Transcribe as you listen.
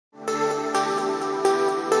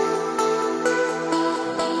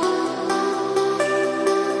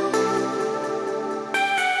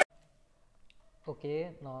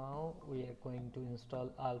Okay, now we are going to install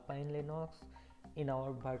Alpine Linux in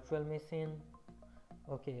our virtual machine.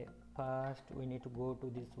 Okay, first we need to go to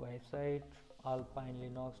this website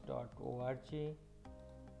alpinelinux.org.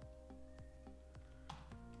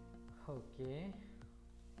 Okay,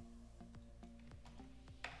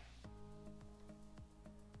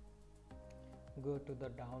 go to the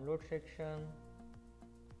download section,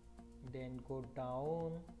 then go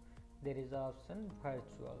down. There is an option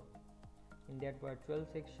virtual. In that virtual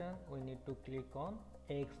section we need to click on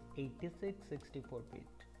x86 64-bit.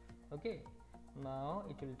 Okay, now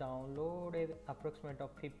it will download a approximate of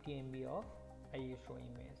 50 MB of ISO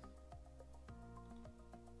image.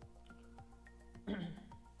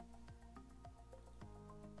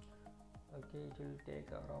 Okay, it will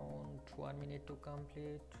take around 1 minute to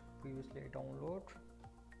complete. Previously I download,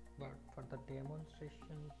 but for the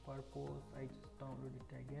demonstration purpose I just download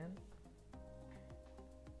it again.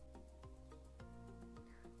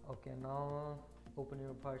 Okay, now open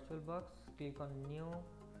your VirtualBox, click on new,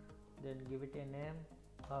 then give it a name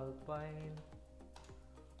Alpine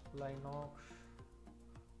Linux.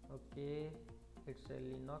 Okay, it's a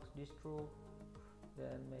Linux distro,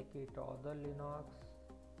 then make it other Linux.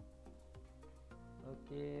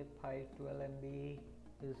 Okay, 512 MB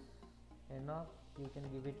is enough. You can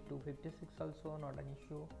give it 256 also, not an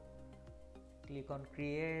issue. Click on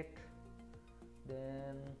create,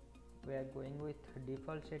 then we are going with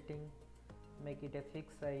default setting, make it a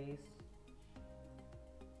fixed size.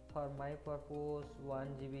 For my purpose 1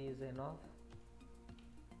 GB is enough,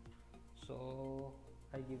 so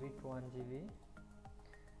I give it 1 GB.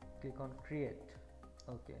 Click on create.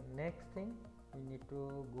 Okay, next thing we need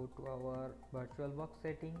to go to our VirtualBox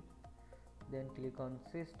setting, then click on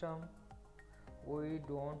system. We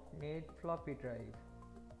don't need floppy drive.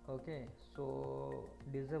 Okay, so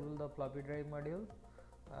disable the floppy drive module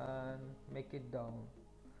and make it down.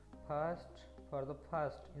 First, for the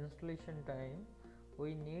first installation time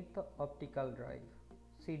we need the optical drive,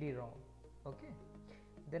 CD-ROM. Okay,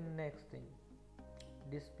 then next thing,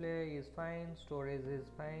 display is fine, storage is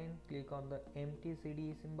fine. Click on the empty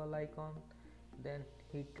CD symbol icon, then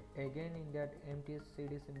hit again in that empty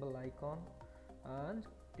CD symbol icon and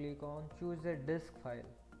click on choose a disk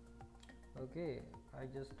file. Okay, I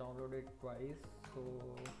just downloaded twice, so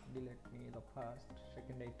delete me the first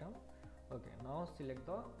second item. Okay, now select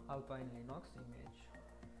the Alpine Linux image.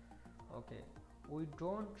 Okay, we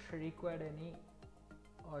don't require any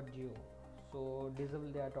audio, so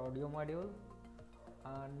disable that audio module.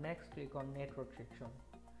 And next click on network section.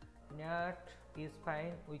 NAT is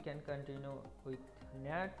fine, we can continue with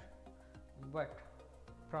NAT, but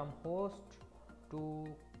from host to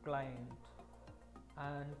client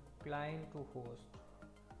and client to host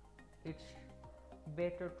it's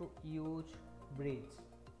better to use bridge.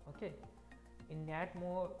 Okay, in NAT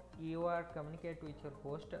mode you are communicate with your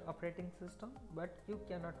host operating system, but you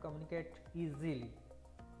cannot communicate easily.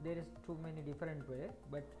 There is too many different way,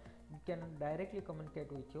 but you can directly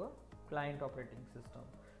communicate with your client operating system,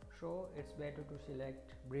 so it's better to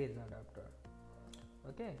select bridge adapter.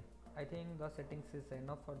 Okay, I think the settings is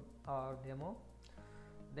enough for our demo.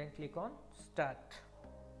 Then click on start.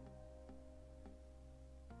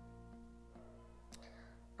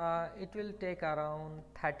 It will take around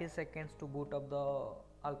 30 seconds to boot up the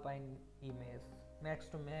Alpine image, max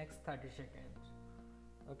to max 30 seconds.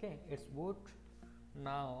 Okay, it's boot.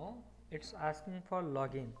 Now it's asking for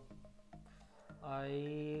login.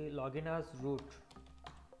 I login as root.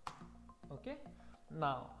 Okay,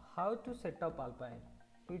 now how to set up Alpine?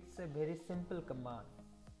 It's a very simple command.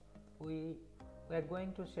 We are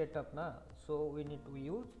going to set up now, so we need to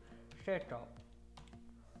use setup.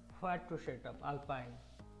 What to set up? Alpine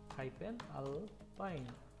Alpine,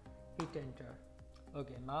 hit enter.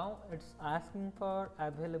 Okay, now it's asking for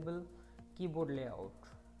available keyboard layout.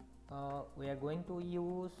 We are going to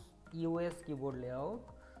use US keyboard layout,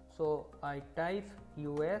 so I type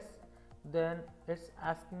US, then it's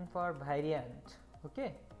asking for variant.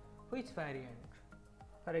 Okay, which variant?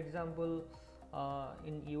 For example,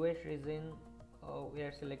 in US region we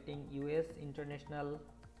are selecting US international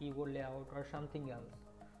keyboard layout or something else.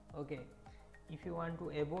 Okay, if you want to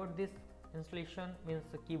abort this installation, means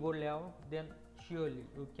the keyboard layout, then surely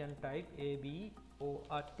you can type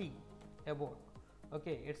ABORT, abort.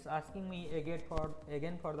 Okay, it's asking me again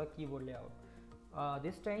for the keyboard layout.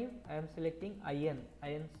 This time I am selecting IN.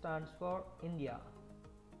 IN stands for India.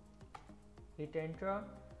 Hit enter.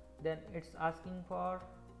 Then it's asking for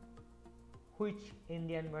which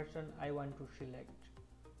Indian version I want to select.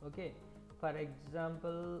 Okay, for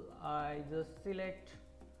example, I just select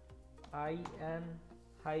IN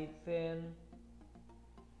hyphen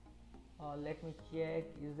let me check,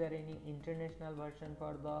 is there any international version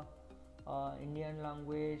for the Indian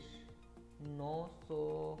language? No.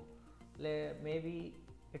 So maybe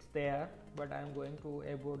it's there, but I'm going to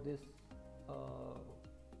abort this uh,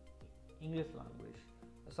 English language,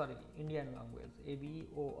 sorry, Indian language,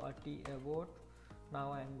 abort, abort.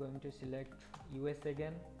 Now I am going to select US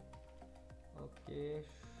again. Okay,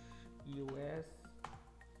 US.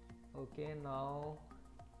 Okay, now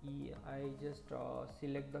I just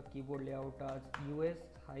select the keyboard layout as US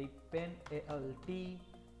hyphen alt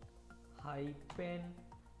hyphen.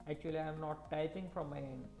 Actually I am not typing from my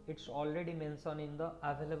end, it's already mentioned in the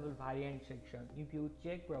available variant section. If you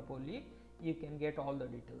check properly you can get all the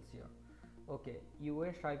details here. Okay,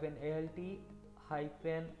 US hyphen alt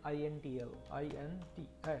hyphen intl,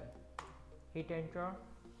 hit enter.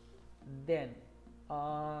 Then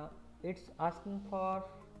it's asking for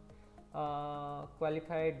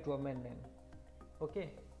qualified domain name. Okay,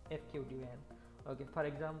 FQDN. Okay, for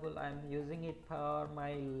example I am using it for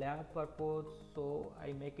my lab purpose, so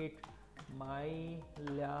I make it my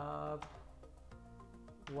lab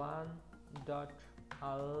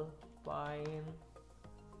 1.alpine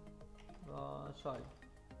sorry,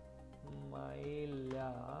 my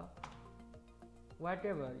lab,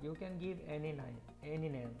 whatever, you can give any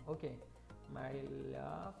name. Okay, my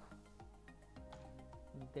lab,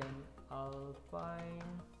 then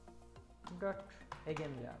alpine dot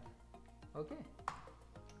again lab. Okay,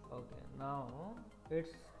 now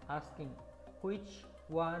it's asking which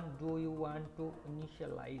one do you want to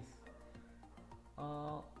initialize.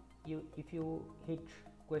 If you hit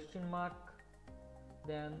question mark,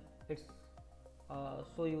 then it's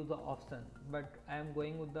show you the option, but I am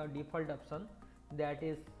going with the default option, that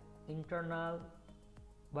is internal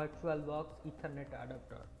VirtualBox Ethernet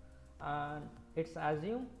adapter, and it's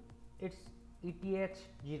assume it's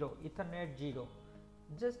ETH0, Ethernet 0.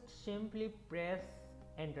 Just simply press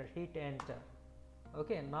enter, hit enter.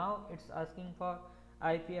 Okay, now it's asking for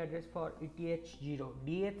IP address for ETH0,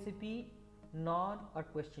 DHCP, none or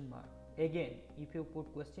question mark. Again, if you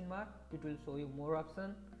put question mark it will show you more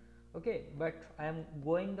option. Okay, but I am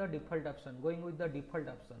going the default option, going with the default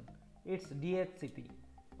option, it's DHCP.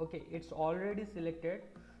 Okay, it's already selected,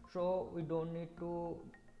 so we don't need to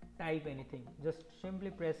type anything, just simply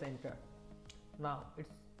press enter. Now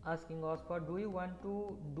it's asking us for, do you want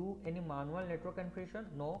to do any manual network configuration?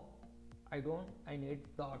 No, I don't, I need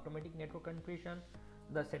the automatic network configuration.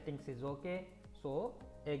 The settings is okay, so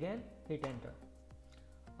again hit enter.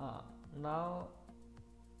 Now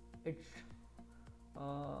it's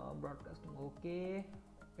broadcasting. Okay,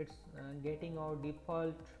 it's getting our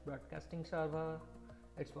default broadcasting server,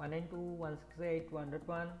 it's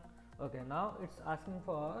 192.168.1.1. okay, now it's asking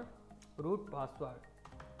for root password.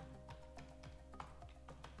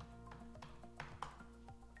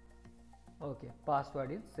 Okay,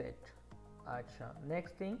 password is set. Acha.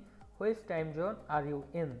 Next thing, which time zone are you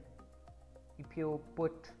in? If you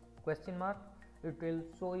put question mark, it will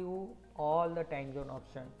show you all the time zone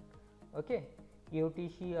option. Okay,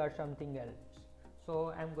 UTC or something else.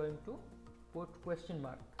 So I am going to put question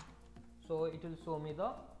mark, so it will show me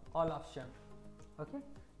the all option. Okay,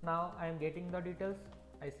 now I am getting the details.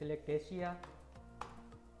 I select Asia,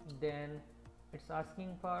 then it's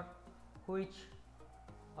asking for which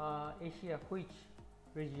Asia, which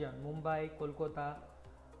region, Mumbai, Kolkata.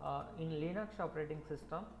 In Linux operating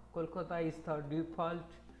system, Kolkata is the default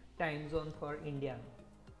time zone for Indian.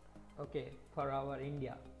 Okay, for our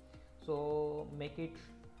India, so make it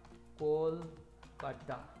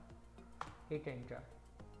Kolkata, hit enter.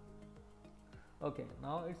 Okay,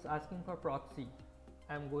 now it's asking for proxy.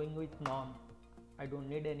 I am going with none, I don't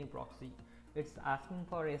need any proxy. It's asking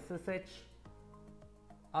for SSH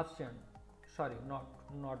option, sorry, not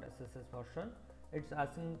SSH version. It's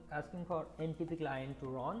asking for NTP client to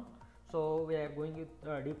run, so we are going with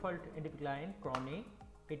default NTP client chronic,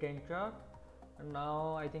 hit enter.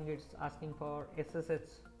 Now I think it's asking for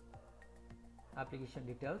SSH application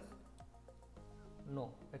details.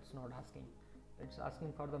 No, it's not asking. It's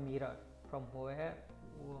asking for the mirror from where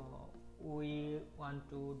we want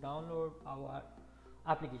to download our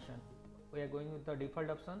application. We are going with the default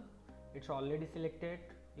option, it's already selected.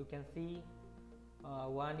 You can see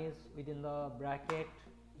one is within the bracket,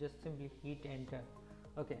 just simply hit enter.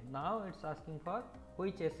 Okay, now it's asking for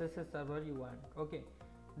which SSH server you want. Okay,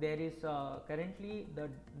 there is currently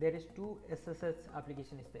there is two SSH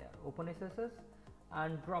application is there, OpenSSH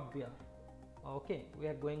and Dropbear. Okay, we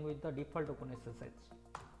are going with the default OpenSSH,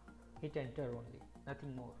 hit enter only,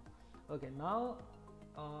 nothing more. Okay, now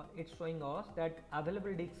it's showing us that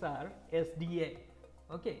available disks are SDA.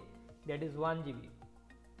 Okay, that is 1 GB.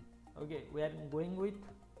 Okay, we are going with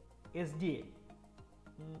SDA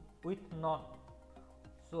with none.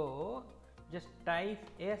 So just type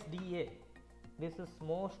SDA. This is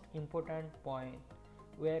most important point.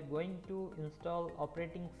 We are going to install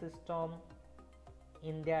operating system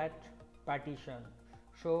in that partition,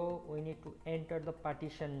 so we need to enter the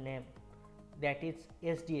partition name, that is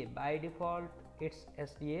SDA. By default it's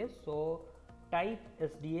SDA, so type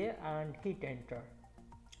SDA and hit enter.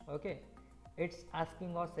 Okay, it's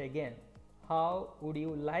asking us again, how would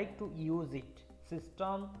you like to use it,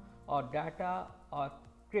 system or data or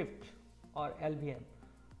crypt or LVM.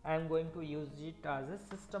 I am going to use it as a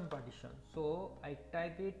system partition, so I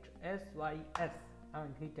type it SYS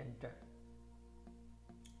and hit enter.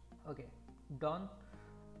 Okay, done.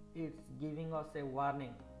 It's giving us a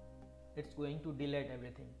warning, it's going to delete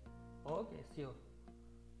everything. Okay, sure,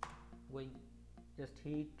 going, just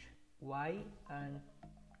hit Y and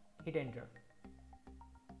hit enter.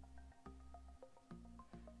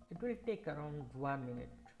 It will take around 1 minute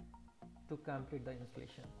to complete the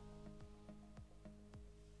installation.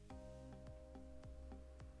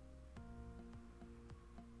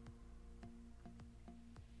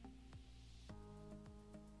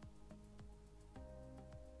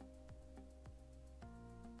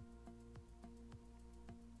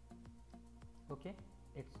 Okay,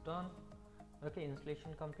 it's done. Okay,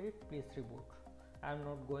 installation complete. Please reboot. I am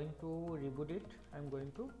not going to reboot it, I am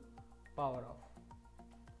going to power off.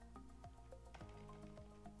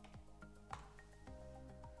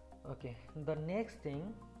 Okay, the next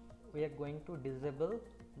thing, we are going to disable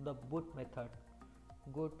the boot method.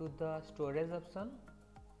 Go to the storage option.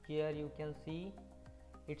 Here you can see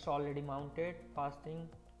it's already mounted. First thing,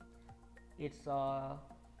 it's a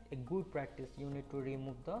good practice, you need to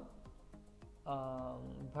remove the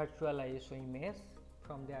virtual ISO image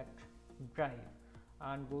from that drive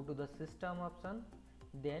and go to the system option,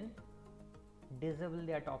 then disable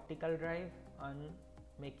that optical drive and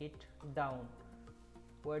make it down.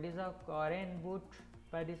 What is our current boot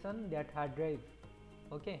partition? That hard drive.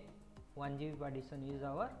 Okay, 1 GB partition is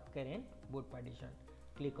our current boot partition.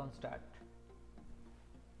 Click on start.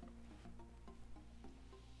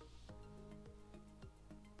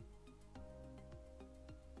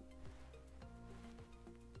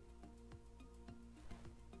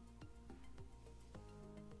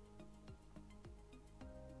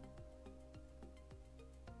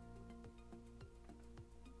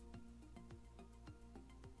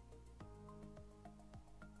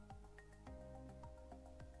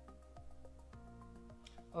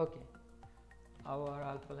 Okay, our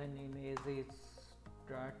Alpine image is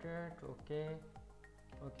started. Okay,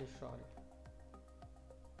 sorry,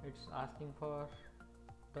 it's asking for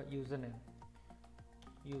the username.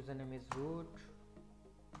 Username is root,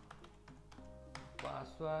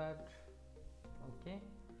 password. Okay,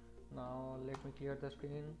 now let me clear the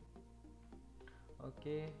screen.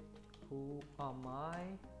 Okay, who am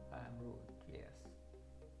I am root. Yes.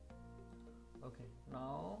 Okay,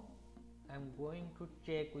 now I'm going to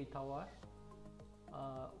check with our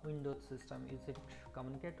Windows system, is it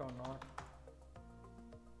communicate or not.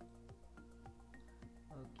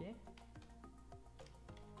 Okay,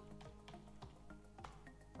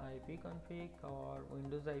 IP config, our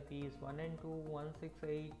Windows IP is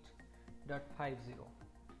 192.168.50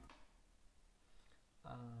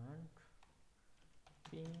 and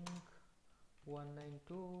ping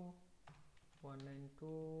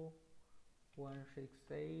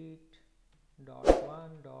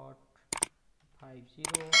 192.168.1.50.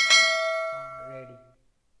 Ready,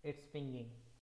 it's pinging.